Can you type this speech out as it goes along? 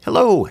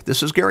Hello,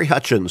 this is Gary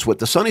Hutchins with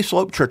the Sunny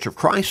Slope Church of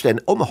Christ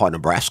in Omaha,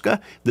 Nebraska.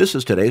 This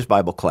is today's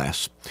Bible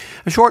class,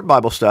 a short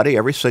Bible study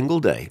every single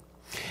day.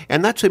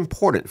 And that's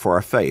important for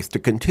our faith, to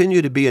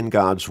continue to be in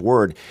God's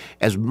Word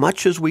as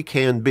much as we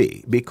can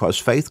be, because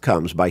faith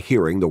comes by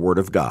hearing the Word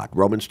of God,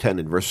 Romans 10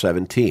 and verse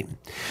 17.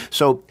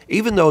 So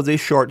even though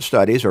these short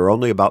studies are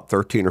only about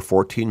 13 or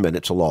 14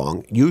 minutes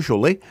long,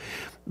 usually,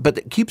 but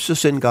it keeps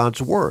us in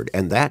God's Word,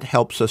 and that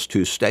helps us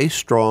to stay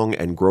strong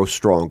and grow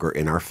stronger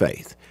in our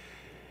faith.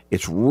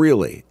 It's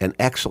really an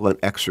excellent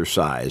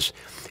exercise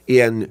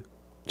in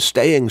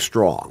staying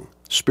strong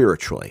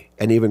spiritually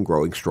and even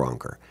growing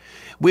stronger.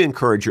 We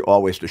encourage you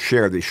always to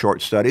share these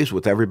short studies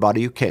with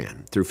everybody you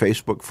can through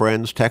Facebook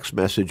friends, text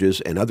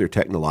messages, and other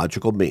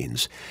technological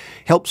means.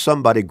 Help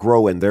somebody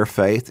grow in their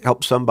faith,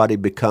 help somebody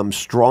become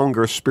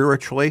stronger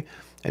spiritually,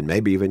 and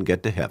maybe even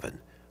get to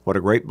heaven. What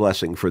a great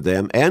blessing for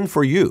them and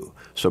for you.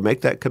 So make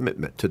that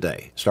commitment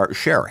today. Start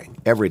sharing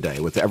every day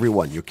with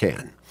everyone you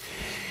can.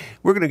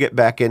 We're going to get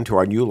back into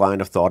our new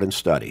line of thought and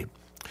study.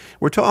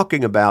 We're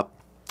talking about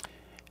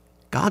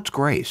God's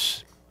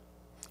grace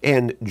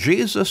and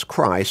Jesus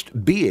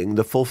Christ being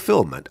the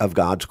fulfillment of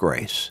God's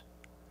grace.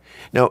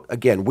 Now,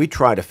 again, we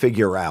try to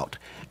figure out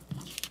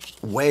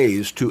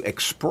ways to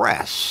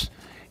express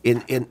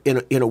in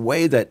a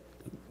way that,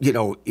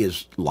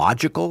 is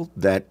logical,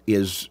 that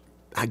is,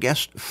 I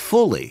guess,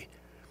 fully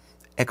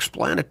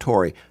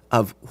explanatory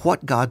of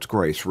what God's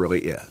grace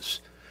really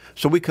is.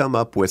 So we come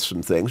up with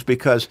some things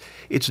because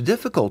it's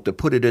difficult to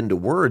put it into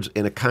words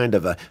in a kind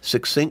of a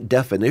succinct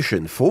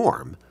definition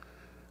form.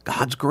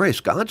 God's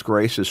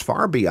grace is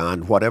far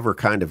beyond whatever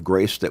kind of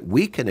grace that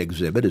we can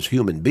exhibit as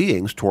human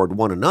beings toward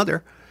one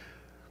another.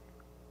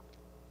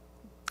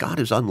 God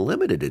is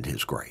unlimited in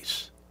His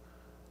grace.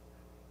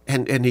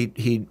 And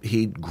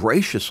he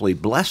graciously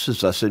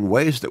blesses us in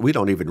ways that we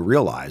don't even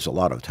realize a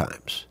lot of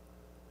times.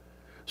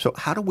 So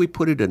how do we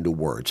put it into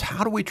words?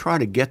 How do we try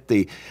to get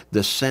the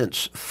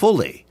sense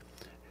fully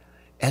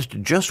as to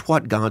just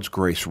what God's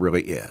grace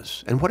really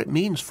is and what it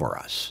means for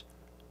us?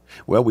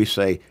 Well, we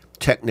say,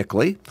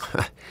 technically,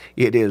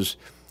 it is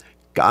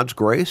God's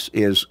grace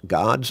is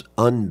God's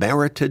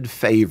unmerited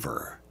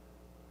favor,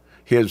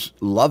 His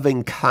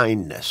loving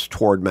kindness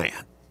toward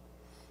man.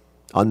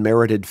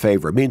 Unmerited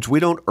favor means we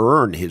don't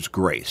earn His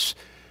grace,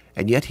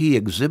 and yet He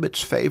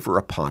exhibits favor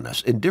upon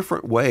us in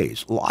different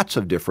ways, lots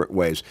of different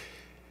ways.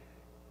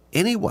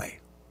 Anyway,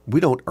 we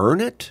don't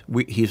earn it.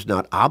 He's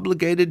not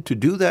obligated to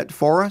do that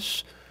for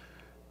us,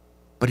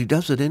 but He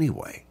does it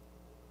anyway,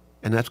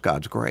 and that's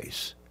God's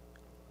grace.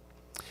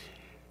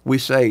 We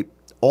say,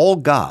 all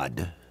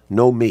God,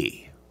 no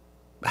me.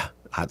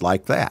 I'd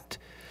like that.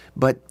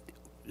 But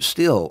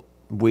still,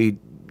 we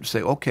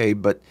say, okay,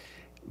 but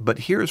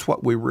here's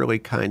what we're really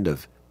kind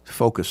of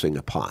focusing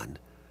upon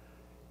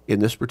in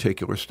this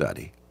particular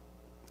study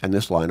and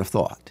this line of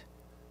thought.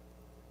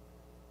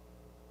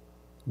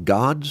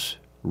 God's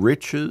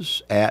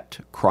riches at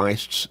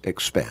Christ's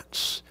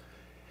expense.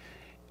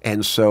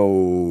 And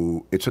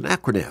so it's an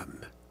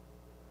acronym.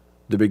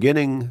 The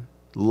beginning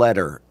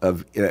letter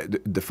of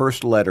the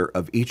first letter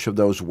of each of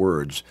those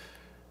words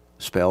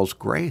spells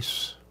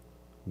grace.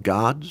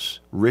 God's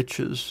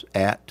riches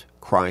at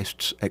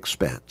Christ's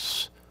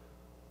expense.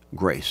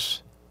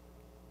 Grace.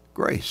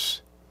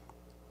 Grace.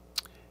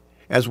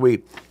 As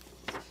we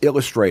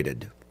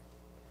illustrated,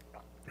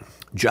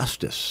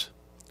 justice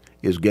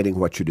is getting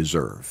what you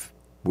deserve.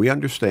 We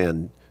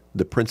understand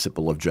the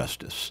principle of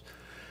justice.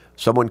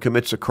 Someone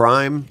commits a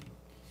crime,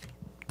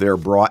 they're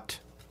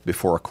brought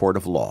before a court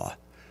of law,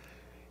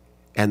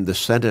 and the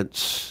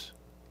sentence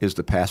is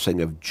the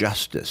passing of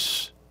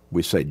justice.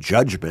 We say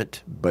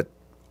judgment, but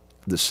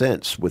the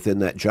sense within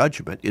that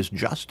judgment is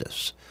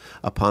justice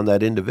upon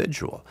that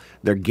individual.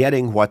 They're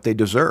getting what they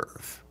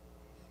deserve.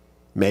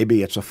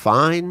 Maybe it's a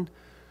fine,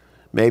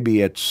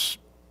 maybe it's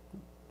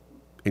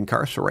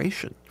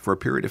incarceration for a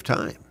period of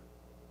time.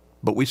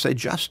 But we say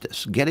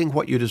justice, getting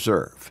what you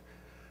deserve.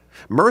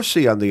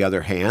 Mercy, on the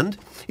other hand,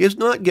 is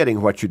not getting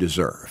what you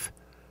deserve.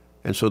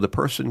 And so the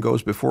person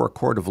goes before a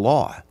court of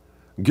law,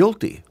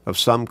 guilty of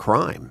some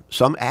crime,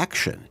 some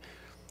action,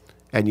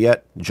 and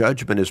yet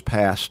judgment is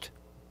passed.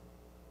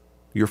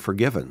 You're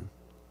forgiven.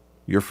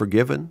 You're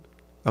forgiven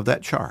of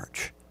that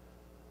charge.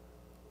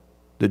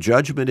 The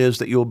judgment is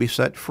that you'll be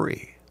set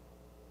free.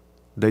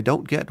 They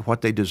don't get what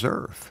they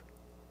deserve.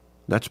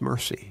 That's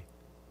mercy.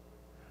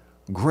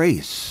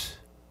 Grace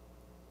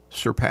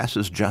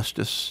surpasses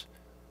justice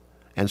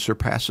and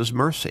surpasses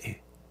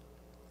mercy,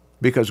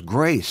 because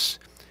grace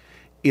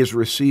is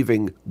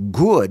receiving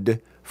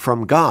good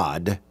from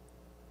God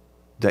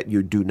that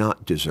you do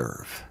not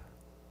deserve.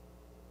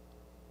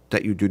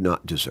 That you do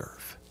not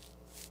deserve.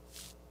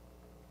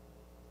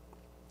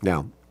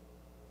 Now,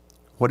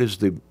 what is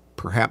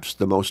perhaps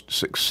the most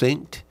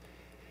succinct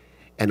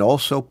and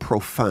also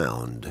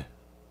profound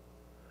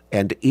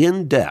and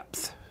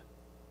in-depth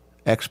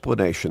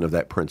explanation of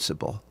that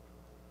principle?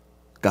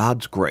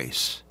 God's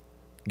grace,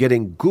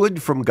 getting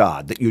good from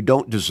God that you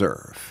don't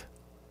deserve.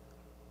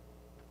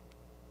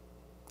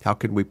 How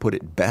can we put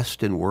it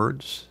best in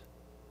words?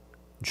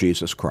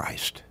 Jesus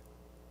Christ.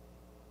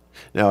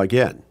 Now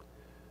again,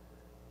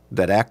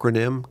 that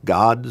acronym,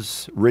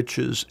 God's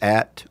riches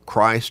at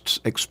Christ's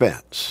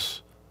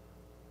expense.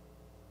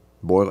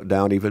 Boil it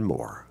down even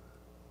more.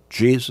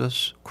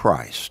 Jesus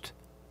Christ,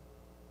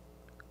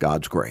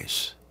 God's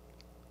grace.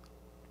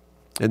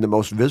 In the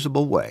most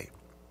visible way,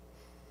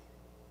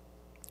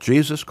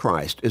 Jesus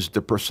Christ is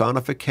the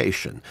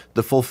personification,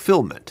 the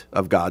fulfillment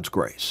of God's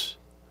grace.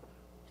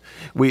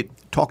 We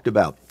talked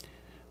about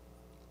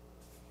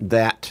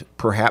that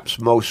perhaps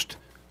most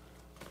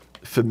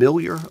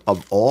familiar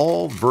of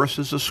all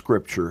verses of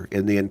Scripture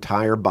in the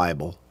entire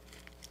Bible.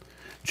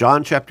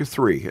 John chapter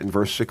 3 and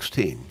verse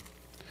 16.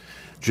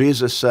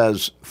 Jesus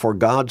says, "For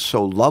God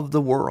so loved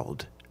the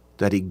world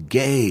that he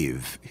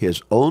gave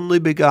his only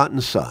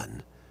begotten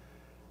Son,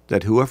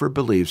 that whoever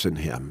believes in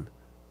him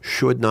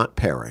should not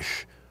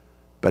perish,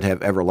 but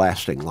have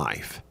everlasting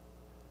life."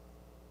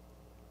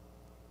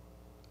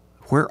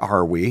 Where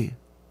are we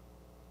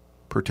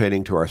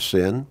pertaining to our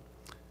sin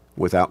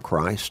without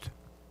Christ?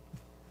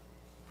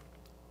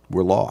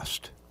 We're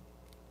lost.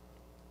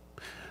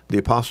 The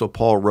Apostle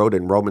Paul wrote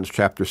in Romans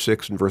chapter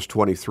 6 and verse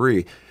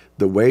 23,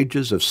 "The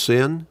wages of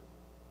sin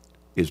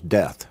is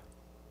death."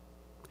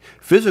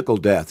 Physical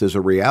death is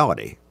a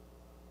reality,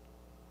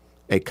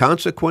 a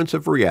consequence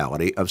of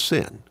reality of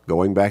sin.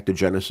 Going back to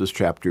Genesis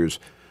chapters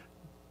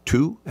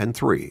 2 and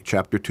 3.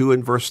 Chapter 2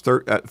 and verse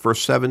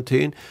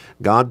 17,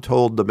 God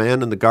told the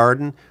man in the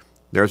garden,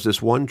 there's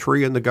this one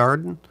tree in the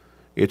garden.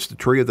 It's the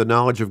tree of the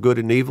knowledge of good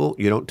and evil.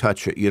 You don't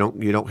touch it. You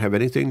don't have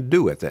anything to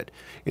do with it.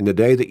 In the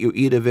day that you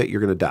eat of it,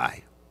 you're going to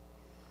die.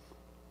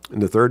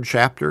 In the 3rd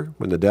chapter,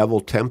 when the devil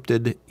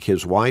tempted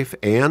his wife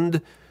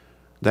and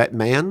that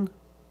man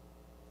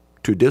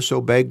to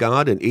disobey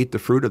God and eat the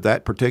fruit of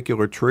that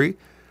particular tree,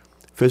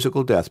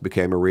 physical death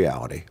became a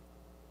reality.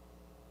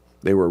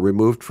 They were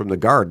removed from the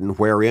garden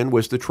wherein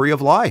was the tree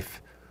of life.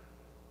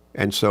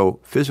 And so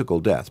physical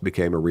death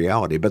became a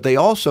reality. But they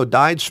also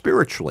died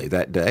spiritually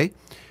that day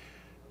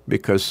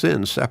because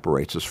sin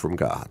separates us from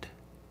God.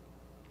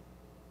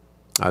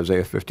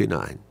 Isaiah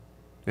 59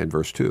 and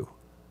verse 2.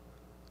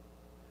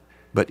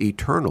 But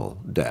eternal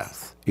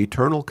death,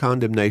 eternal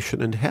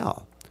condemnation in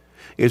hell,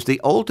 is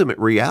the ultimate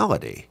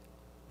reality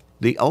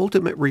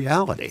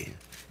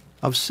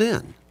of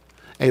sin,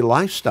 a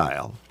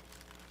lifestyle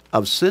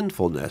of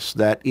sinfulness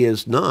that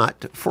is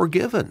not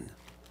forgiven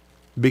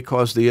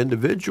because the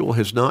individual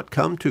has not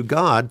come to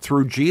God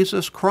through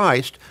Jesus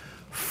Christ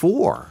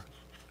for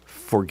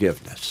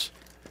forgiveness.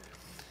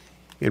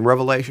 In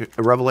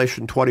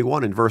Revelation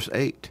 21 and verse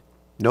 8,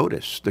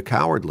 notice the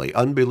cowardly,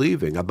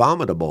 unbelieving,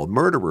 abominable,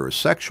 murderers,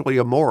 sexually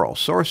immoral,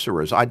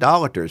 sorcerers,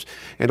 idolaters,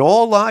 and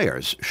all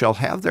liars shall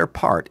have their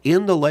part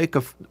in the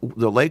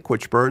lake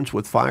which burns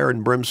with fire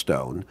and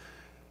brimstone,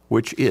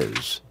 which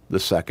is the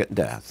second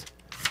death.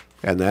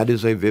 And that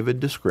is a vivid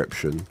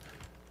description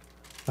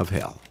of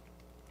hell.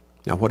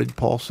 Now, what did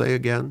Paul say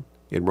again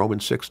in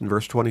Romans 6 and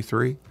verse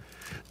 23?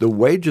 The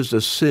wages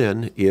of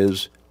sin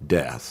is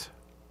death.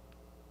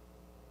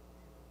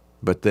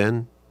 But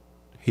then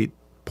he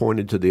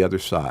pointed to the other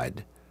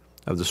side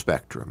of the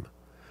spectrum.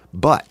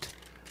 But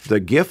the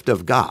gift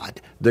of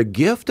God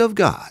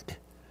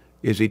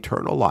is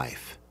eternal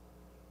life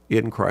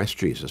in Christ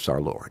Jesus our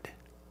Lord.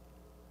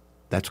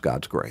 That's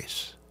God's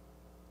grace.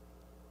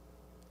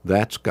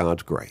 That's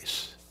God's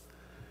grace.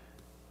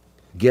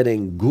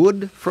 Getting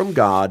good from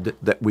God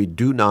that we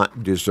do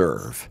not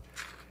deserve.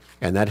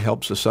 And that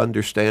helps us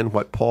understand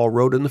what Paul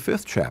wrote in the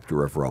 5th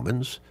chapter of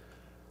Romans.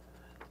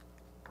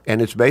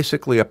 And it's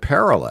basically a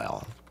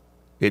parallel.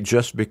 It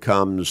just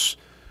becomes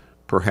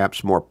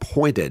perhaps more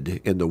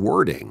pointed in the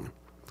wording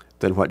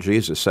than what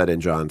Jesus said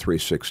in John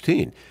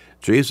 3:16.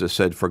 Jesus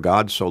said, "For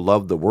God so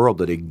loved the world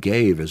that he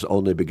gave his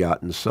only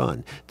begotten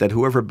Son, that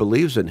whoever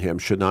believes in him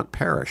should not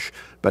perish,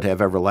 but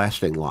have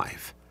everlasting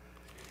life."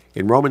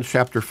 In Romans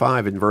chapter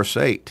 5 and verse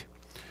 8,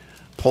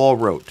 Paul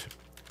wrote,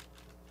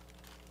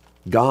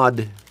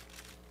 God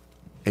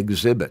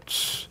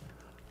exhibits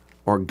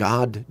or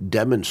God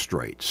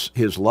demonstrates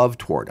his love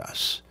toward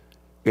us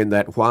in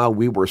that while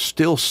we were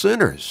still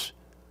sinners,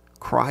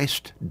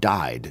 Christ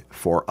died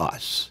for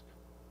us.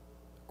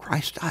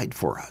 Christ died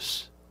for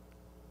us.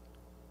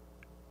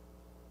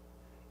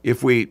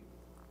 If we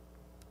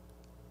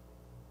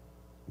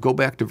go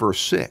back to verse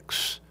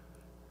 6,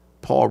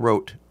 Paul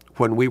wrote,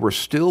 when we were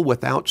still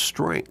without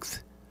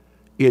strength,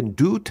 in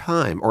due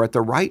time or at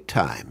the right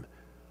time,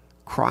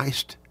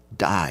 Christ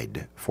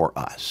died for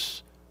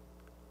us.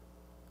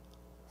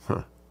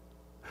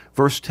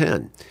 Verse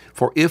 10,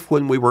 for if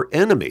when we were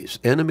enemies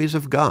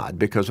of God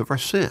because of our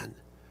sin,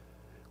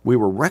 we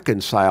were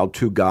reconciled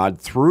to God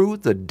through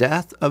the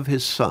death of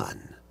his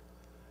Son,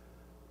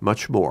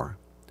 much more,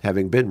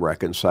 having been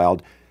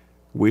reconciled,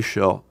 we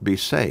shall be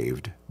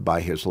saved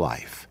by his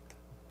life.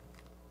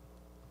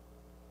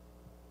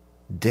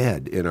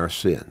 Dead in our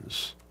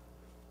sins,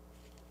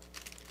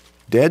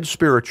 dead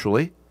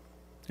spiritually,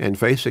 and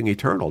facing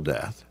eternal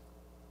death,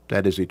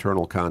 that is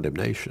eternal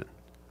condemnation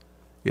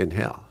in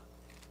hell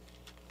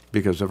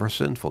because of our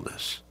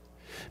sinfulness.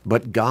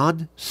 But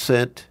God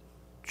sent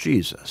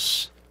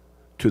Jesus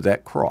to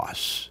that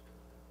cross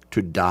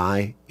to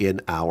die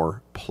in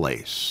our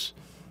place.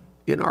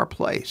 In our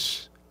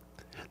place.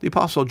 The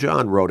Apostle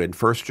John wrote in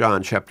 1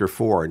 John chapter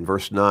 4 and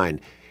verse 9,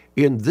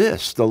 "In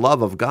this the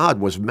love of God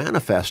was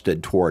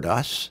manifested toward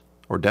us,"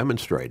 or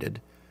demonstrated,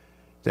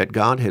 "that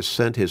God has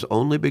sent his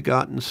only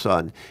begotten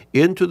Son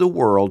into the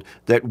world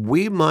that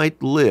we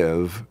might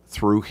live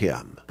through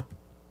him."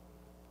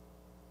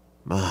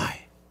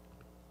 My,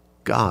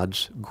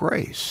 God's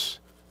grace.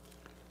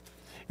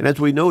 And as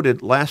we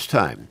noted last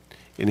time,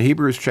 in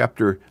Hebrews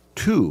chapter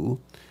 2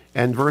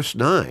 and verse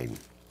 9,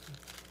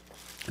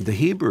 the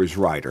Hebrews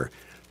writer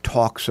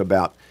talks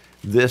about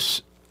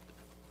this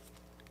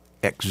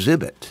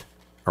exhibit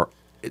or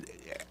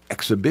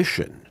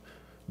exhibition,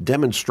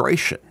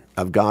 demonstration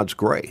of God's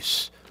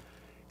grace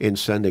in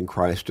sending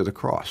Christ to the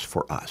cross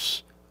for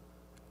us.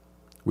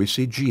 We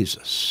see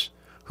Jesus,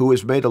 who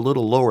is made a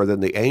little lower than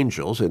the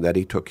angels in that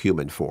he took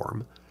human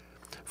form.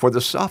 For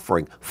the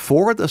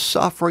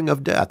suffering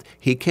of death,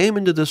 he came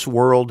into this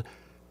world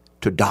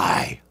to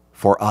die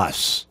for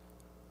us.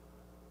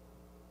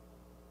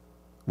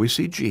 We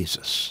see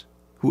Jesus,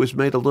 who is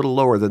made a little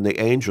lower than the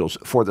angels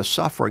for the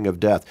suffering of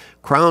death,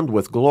 crowned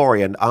with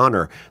glory and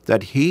honor,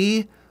 that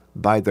he,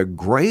 by the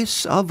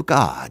grace of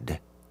God,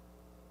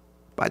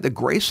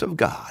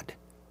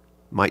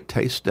 might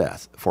taste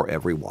death for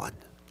everyone.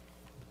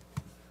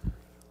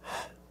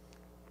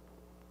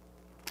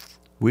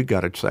 We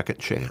got a second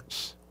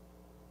chance.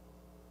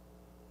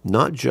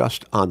 Not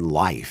just on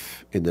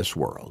life in this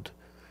world,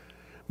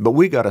 but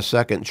we got a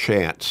second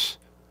chance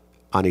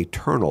on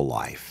eternal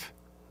life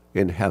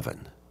in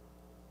heaven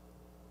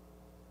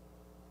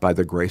by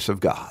the grace of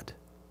God.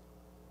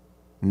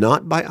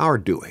 Not by our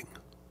doing.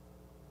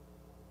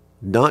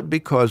 Not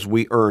because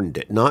we earned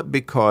it. Not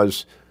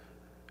because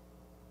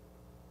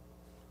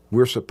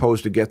we're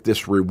supposed to get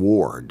this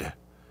reward.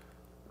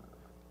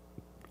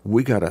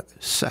 We got a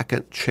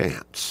second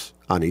chance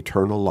on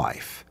eternal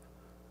life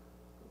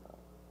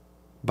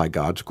by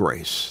God's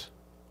grace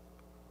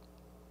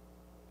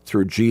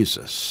through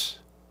Jesus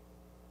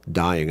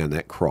dying on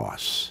that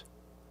cross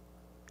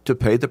to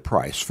pay the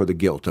price for the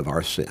guilt of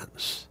our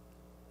sins.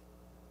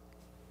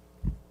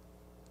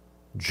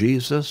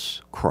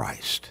 Jesus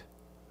Christ,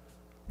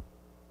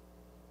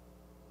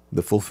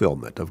 the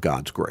fulfillment of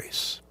God's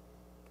grace.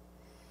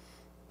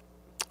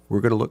 We're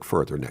going to look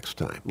further next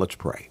time. Let's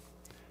pray.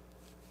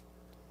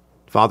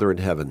 Father in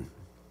heaven,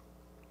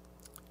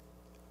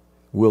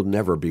 we'll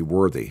never be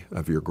worthy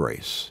of your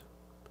grace,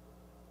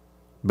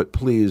 but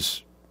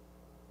please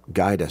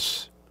guide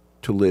us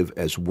to live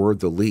as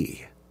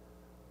worthily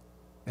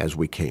as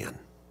we can.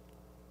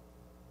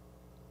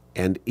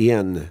 And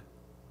in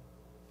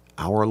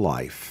our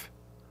life,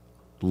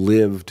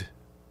 lived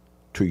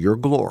to your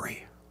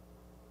glory,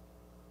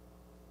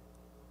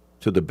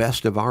 to the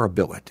best of our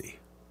ability.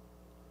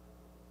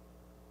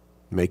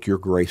 Make your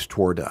grace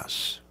toward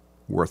us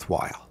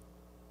worthwhile.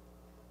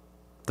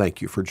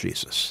 Thank you for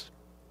Jesus.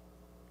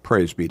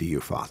 Praise be to you,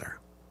 Father.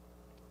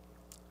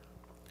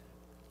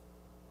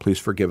 Please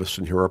forgive us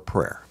and hear our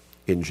prayer.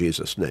 In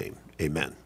Jesus' name, amen.